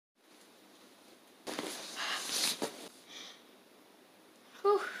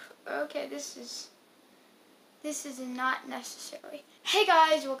this is not necessary. Hey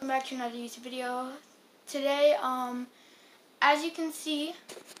guys, welcome back to another YouTube video. Today, as you can see,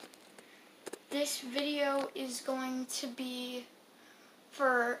 this video is going to be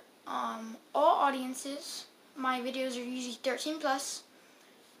for all audiences. My videos are usually 13 plus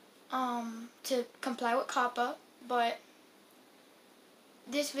to comply with COPPA, but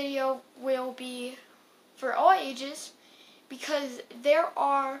this video will be for all ages because there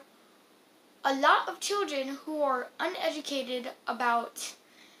are a lot of children who are uneducated about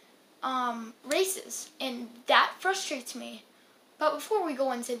races, and that frustrates me. But before we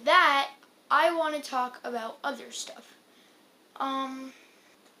go into that, I want to talk about other stuff.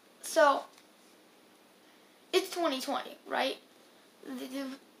 So it's 2020, right?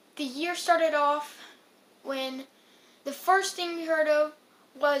 The year started off when the first thing we heard of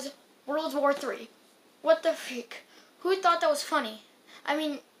was World War III. What the freak? Who thought that was funny? I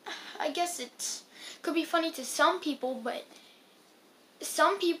mean, I guess it could be funny to some people, but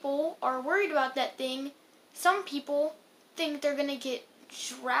some people are worried about that thing. Some people think they're gonna get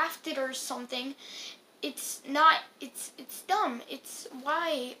drafted or something. It's not. It's dumb. It's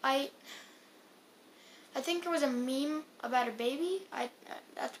why I think there was a meme about a baby.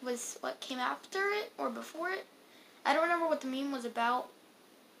 That was what came after it or before it. I don't remember what the meme was about.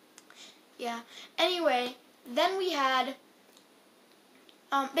 Yeah. Anyway, then we had.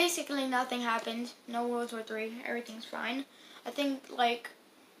 Basically nothing happened. No World War III. Everything's fine. I think, like,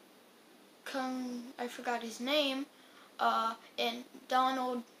 I forgot his name, and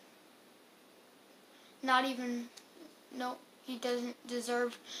Donald, not even, no, he doesn't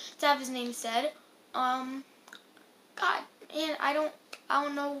deserve to have his name said. God, and I don't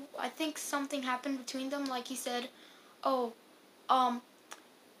know, I think something happened between them, like he said, oh,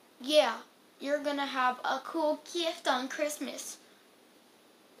 yeah, you're gonna have a cool gift on Christmas.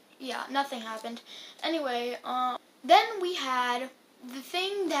 Yeah, nothing happened. Anyway, then we had the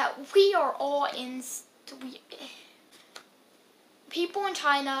thing that we are all in. People in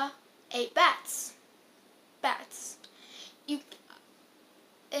China ate bats.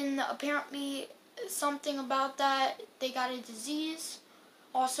 And apparently something about that, they got a disease,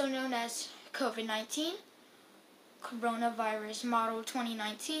 also known as COVID-19, coronavirus model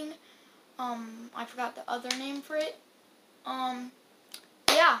 2019. I forgot the other name for it.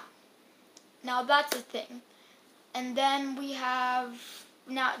 Yeah. Now that's a thing. And then we got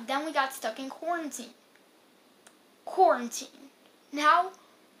stuck in quarantine. Now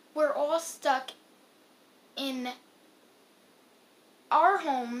we're all stuck in our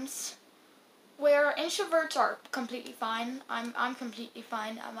homes where introverts are completely fine. I'm completely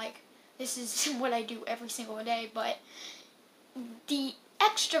fine. I'm like, this is what I do every single day, but the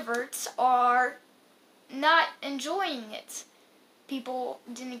extroverts are not enjoying it. People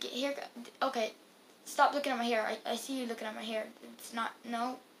didn't get haircut. Okay, stop looking at my hair. I see you looking at my hair. It's not,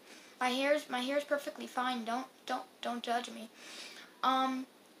 no. My hair's perfectly fine. Don't judge me.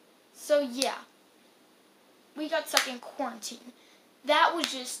 So yeah. We got stuck in quarantine. That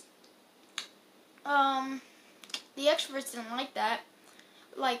was just the extroverts didn't like that.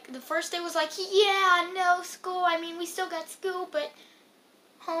 Like, the first day was like, yeah, no school. I mean, we still got school, but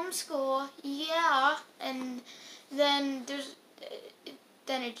homeschool, yeah. And then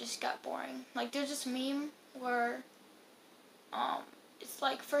then it just got boring. Like, there's this meme where it's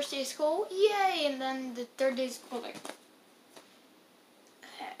like first day of school, yay, and then the third day of school, like,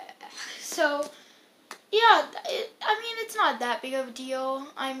 so yeah, I mean, it's not that big of a deal.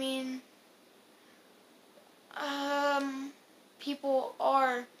 I mean, people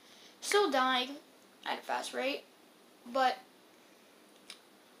are still dying at a fast rate, but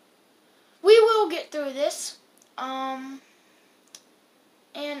we will get through this.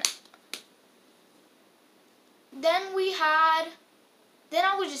 And then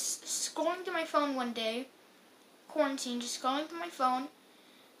I was just scrolling through my phone one day, quarantine, just scrolling through my phone,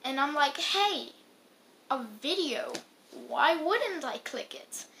 and I'm like, hey, a video, why wouldn't I click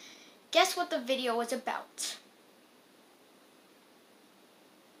it? Guess what the video was about?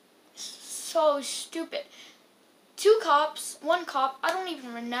 So stupid. One cop, I don't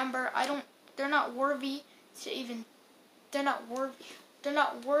even remember, they're not worthy to even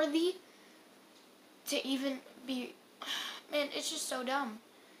be, man, it's just so dumb.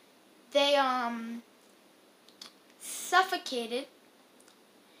 They, suffocated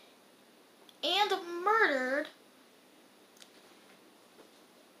and murdered,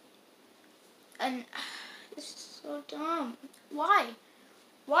 and this is so dumb. Why?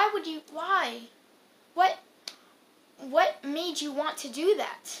 What made you want to do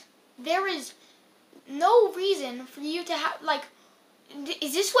that? There is no reason for you to have, like,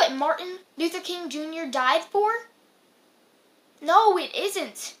 Is this what Martin Luther King Jr. died for? No, it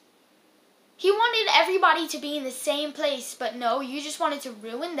isn't. He wanted everybody to be in the same place, but no, you just wanted to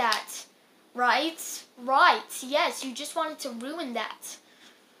ruin that. Right? Right. Yes, you just wanted to ruin that.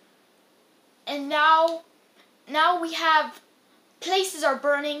 And now we have places are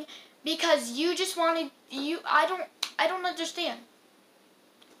burning because you just wanted I don't understand.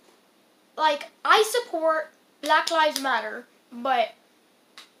 Like, I support Black Lives Matter, but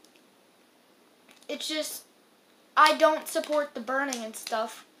it's just I don't support the burning and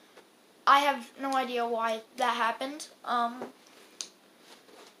stuff. I have no idea why that happened.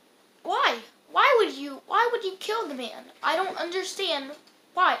 Why? Why would you kill the man? I don't understand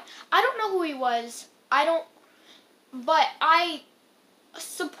why. I don't know who he was. But I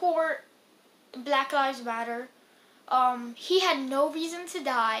support Black Lives Matter. He had no reason to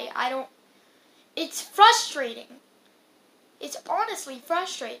die. It's frustrating. It's honestly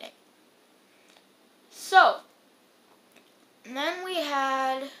frustrating. So, and then we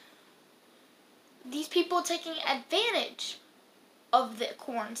had these people taking advantage of the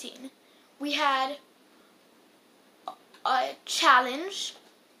quarantine. We had a challenge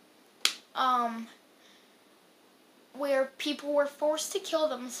where people were forced to kill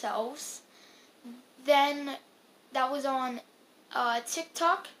themselves. Then that was on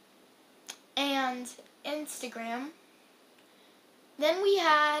TikTok and Instagram. Then we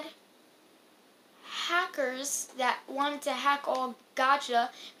had hackers that wanted to hack all gacha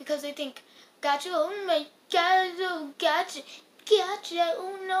because they think gacha, oh my god, oh gacha,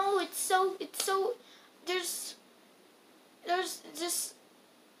 oh no, it's so there's just,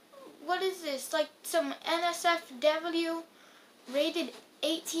 what is this, like some NSFW rated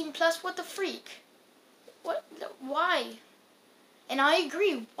 18 plus, what the freak? What, why? And I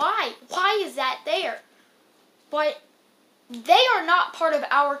agree, why is that there? But they are not part of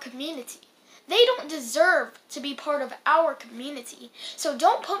our community. They don't deserve to be part of our community. So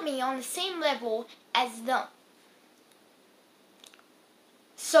don't put me on the same level as them.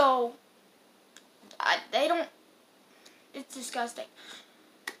 So, they don't, it's disgusting.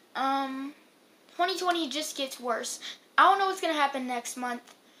 2020 just gets worse. I don't know what's going to happen next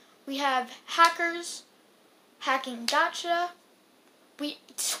month. We have hackers hacking gacha.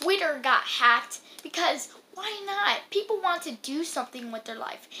 Twitter got hacked because why not? People want to do something with their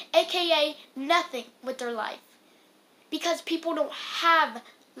life, aka nothing with their life, because people don't have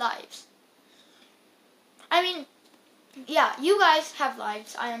lives. I mean, yeah, you guys have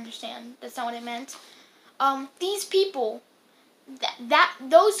lives, I understand. That's not what I meant. These people,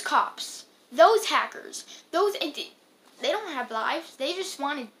 those cops, those hackers, they don't have lives. They just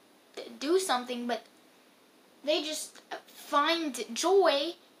want to do something, but they just find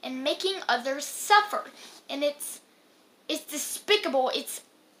joy in making others suffer. And it's despicable. It's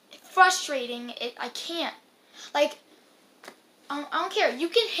frustrating. I can't. Like, I don't care. You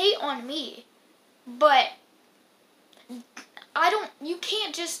can hate on me, but you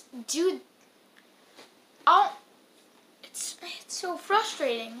can't just do, it's so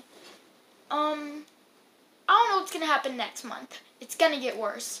frustrating. I don't know what's gonna happen next month. It's gonna get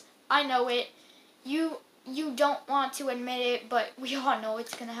worse. I know it. You don't want to admit it, but we all know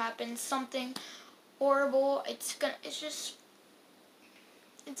it's gonna happen. Something horrible. It's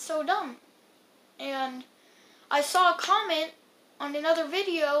so dumb. And I saw a comment on another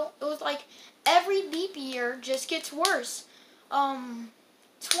video. It was like, every leap year just gets worse.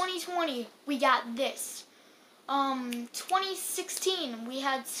 2020, we got this. 2016, we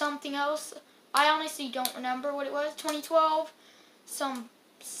had something else. I honestly don't remember what it was. 2012,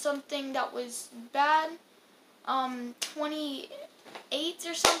 something that was bad. 28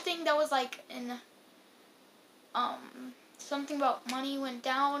 or something that was like something about money went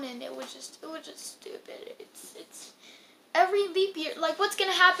down, and it was just stupid. It's every leap year. Like, what's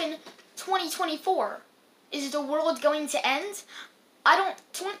gonna happen 2024? Is the world going to end?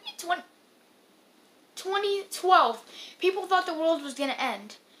 2012, people thought the world was gonna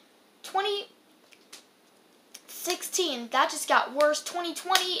end. 2016, that just got worse.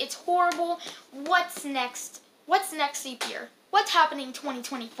 2020, it's horrible. What's next? What's next leap year? What's happening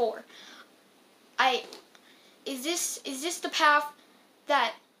 2024? Is this the path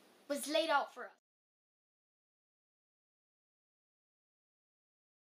that was laid out for us?